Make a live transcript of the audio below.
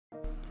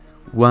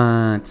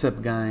What's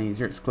up guys,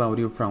 here's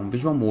Claudio from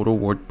Visual Modo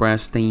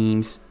WordPress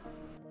themes,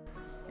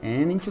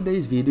 and in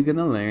today's video you're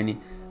gonna learn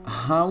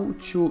how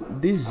to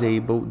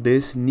disable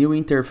this new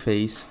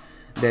interface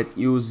that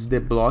uses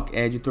the block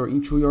editor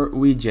into your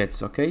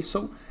widgets. Okay,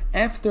 so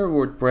after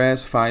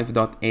WordPress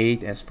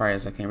 5.8, as far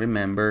as I can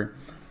remember,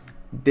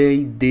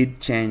 they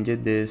did change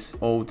this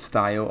old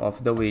style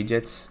of the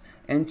widgets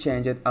and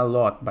change it a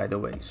lot, by the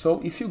way. So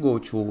if you go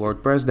to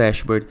WordPress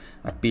dashboard,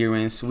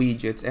 appearance,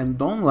 widgets, and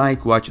don't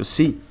like what you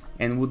see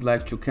and would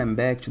like to come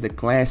back to the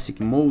classic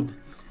mode,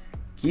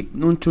 keep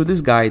on to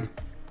this guide,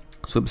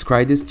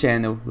 subscribe this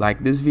channel,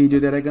 like this video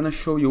that I'm gonna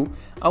show you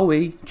a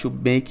way to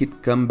make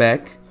it come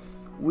back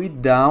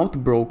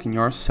without breaking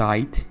your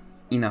site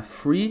in a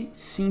free,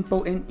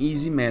 simple and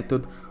easy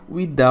method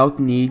without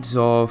needs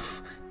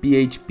of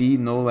PHP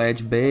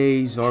knowledge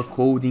base or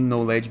coding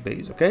knowledge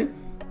base. Okay,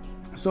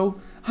 so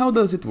how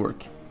does it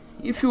work?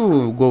 If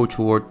you go to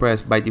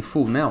WordPress by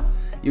default now,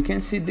 you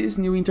can see this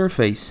new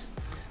interface.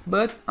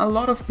 But a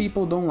lot of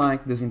people don't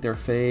like this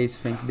interface,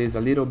 think this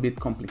a little bit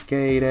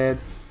complicated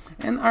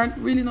and are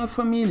really not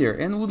familiar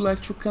and would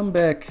like to come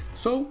back.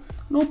 So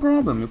no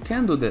problem, you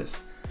can do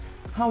this.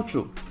 How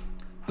to?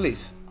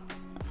 Please,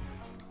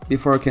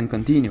 before I can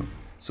continue,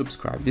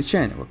 subscribe this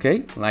channel,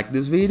 okay? Like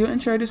this video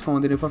and share this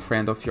content with a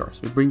friend of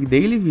yours. We bring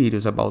daily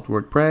videos about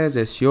WordPress,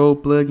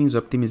 SEO, plugins,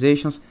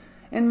 optimizations,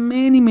 and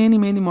many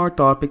more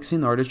topics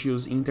in order to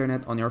use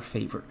internet on your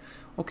favor.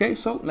 Okay,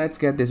 so let's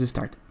get this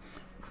started.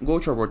 Go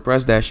to our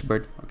WordPress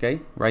dashboard, okay,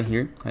 right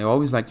here. I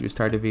always like to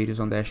start the videos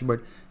on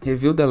dashboard.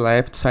 Review the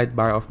left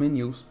sidebar of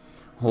menus,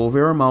 hover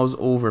your mouse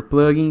over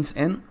plugins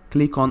and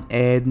click on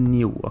add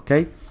new.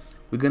 Okay,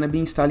 we're gonna be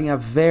installing a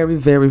very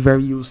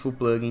useful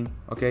plugin,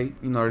 okay,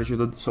 in order to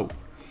do so.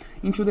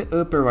 Into the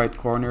upper right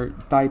corner,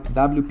 type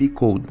WP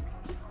code.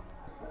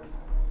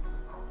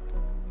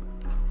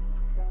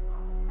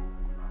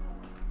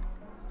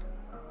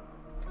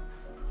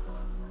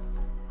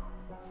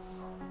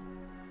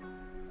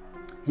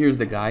 Here's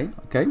the guide,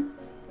 okay?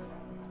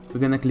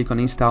 We're gonna click on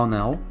install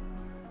now.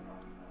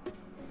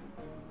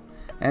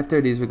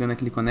 After this, we're gonna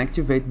click on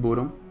activate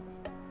button.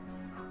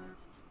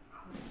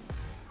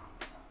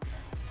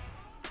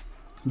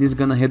 This is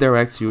gonna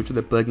redirect you to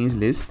the plugins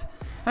list,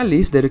 a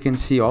list that you can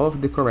see all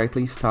of the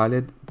correctly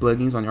installed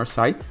plugins on your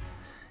site.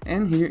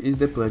 And here is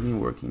the plugin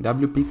working,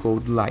 WP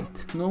Code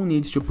Lite. No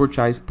needs to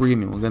purchase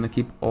premium, we're gonna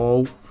keep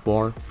all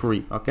for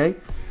free, okay?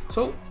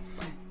 So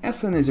as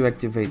soon as you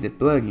activate the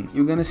plugin,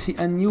 you're gonna see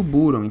a new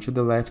button into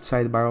the left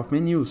sidebar of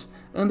menus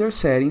under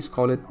settings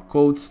called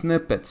code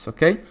snippets.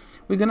 Okay,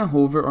 we're gonna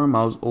hover our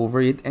mouse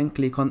over it and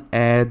click on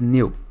add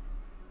new.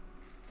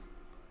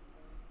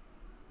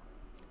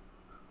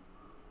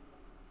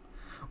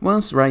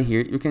 Once right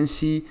here, you can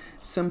see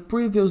some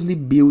previously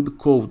built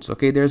codes.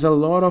 Okay, there's a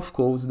lot of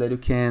codes that you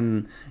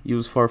can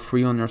use for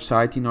free on your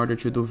site in order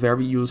to do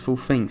very useful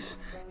things.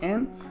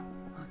 And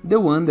the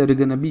one that we're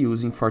gonna be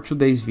using for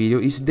today's video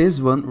is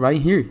this one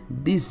right here,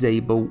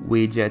 disable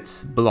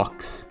widgets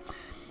blocks.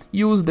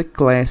 Use the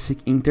classic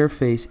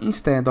interface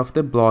instead of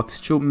the blocks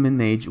to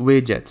manage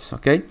widgets,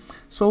 okay?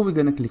 So we're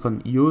gonna click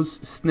on use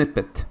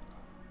snippet.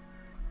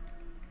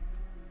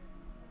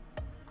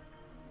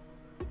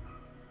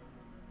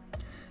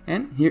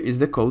 And here is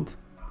the code.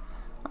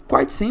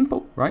 Quite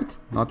simple, right?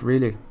 Not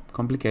really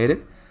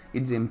complicated.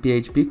 It's in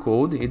PHP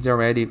code, it's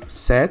already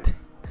set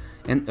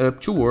and up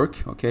to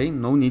work, okay?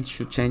 No need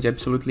to change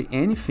absolutely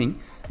anything.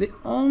 The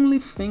only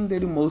thing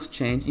that you must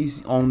change is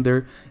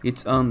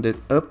it's on the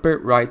upper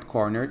right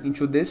corner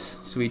into this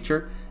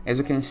switcher. As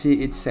you can see,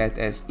 it's set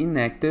as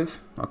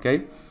inactive,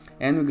 okay?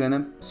 And we're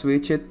gonna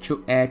switch it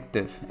to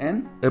active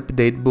and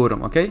update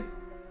button, okay?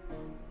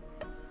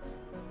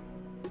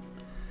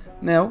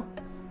 Now,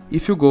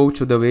 if you go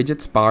to the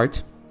widgets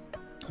part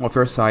of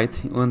your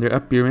site under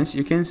appearance,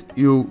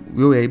 you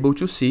will able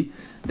to see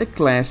the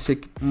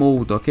classic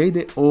mode, okay,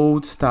 the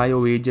old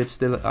style widgets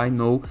that I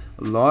know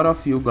a lot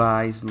of you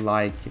guys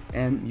like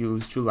and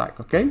used to like,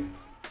 okay?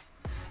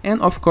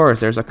 And of course,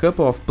 there's a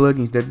couple of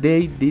plugins that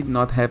they did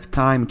not have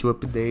time to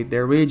update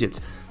their widgets,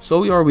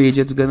 so your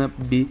widget's gonna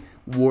be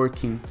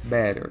working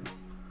better.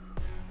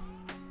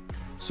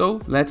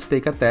 So let's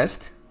take a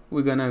test.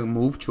 We're gonna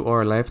move to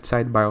our left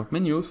sidebar of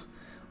menus,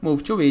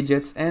 move to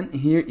widgets, and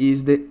here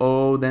is the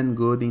old and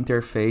good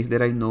interface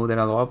that I know that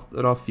a lot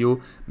of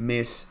you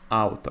miss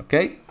out,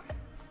 okay?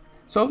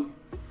 So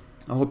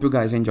I hope you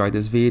guys enjoyed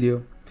this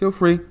video. Feel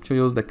free to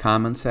use the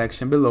comment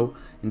section below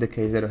in the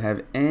case that you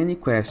have any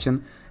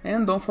question,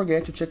 and don't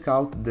forget to check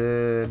out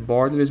the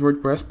Borderless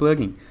WordPress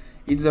plugin.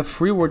 It's a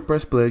free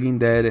WordPress plugin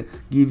that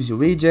gives you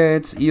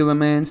widgets,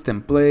 elements,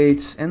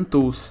 templates, and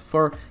tools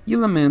for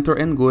Elementor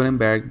and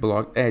Gutenberg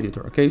block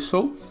editor, okay?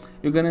 So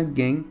you're gonna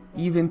gain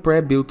even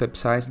pre-built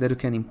websites that you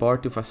can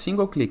import with a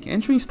single click.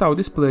 And to install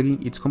this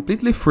plugin, it's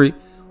completely free.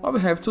 All we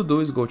have to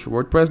do is go to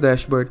WordPress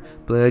dashboard,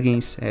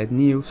 plugins, add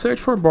new, search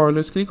for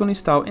Borderless, click on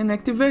install and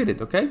activate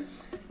it, okay?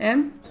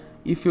 And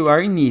if you are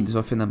in need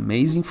of an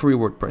amazing free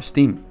WordPress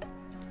theme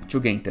to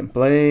gain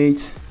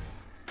templates,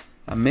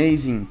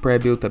 Amazing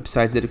pre-built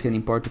websites that you can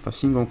import with a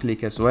single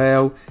click as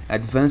well,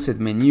 advanced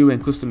menu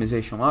and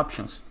customization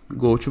options.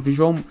 Go to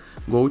your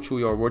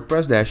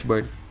WordPress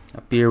dashboard,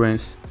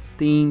 appearance,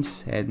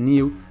 themes, add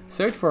new,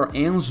 search for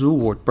Enzo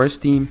WordPress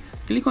theme,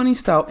 click on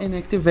install and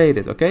activate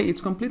it, okay?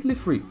 It's completely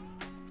free.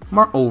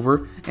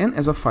 Moreover, and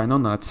as a final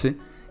note, in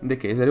the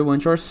case that you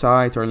want your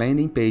site or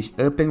landing page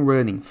up and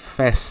running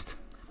fast,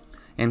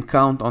 and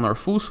count on our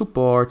full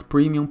support,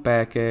 premium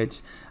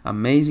package,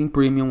 amazing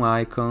premium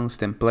icons,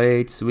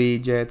 templates,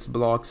 widgets,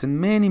 blocks, and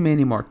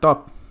many more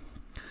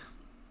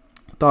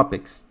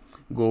topics.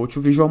 Go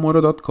to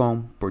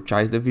visualmodo.com,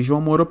 purchase the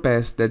Visualmodo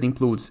Pass that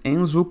includes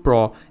Enzo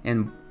Pro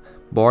and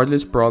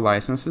Borderless Pro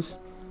licenses,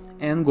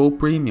 and go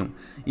premium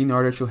in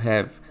order to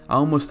have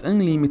almost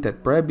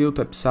unlimited pre-built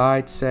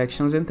websites,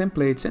 sections, and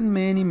templates, and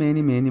many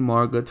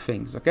more good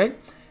things, okay?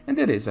 And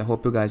that is, I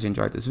hope you guys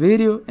enjoyed this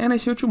video, and I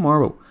see you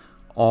tomorrow.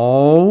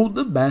 All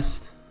the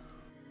best!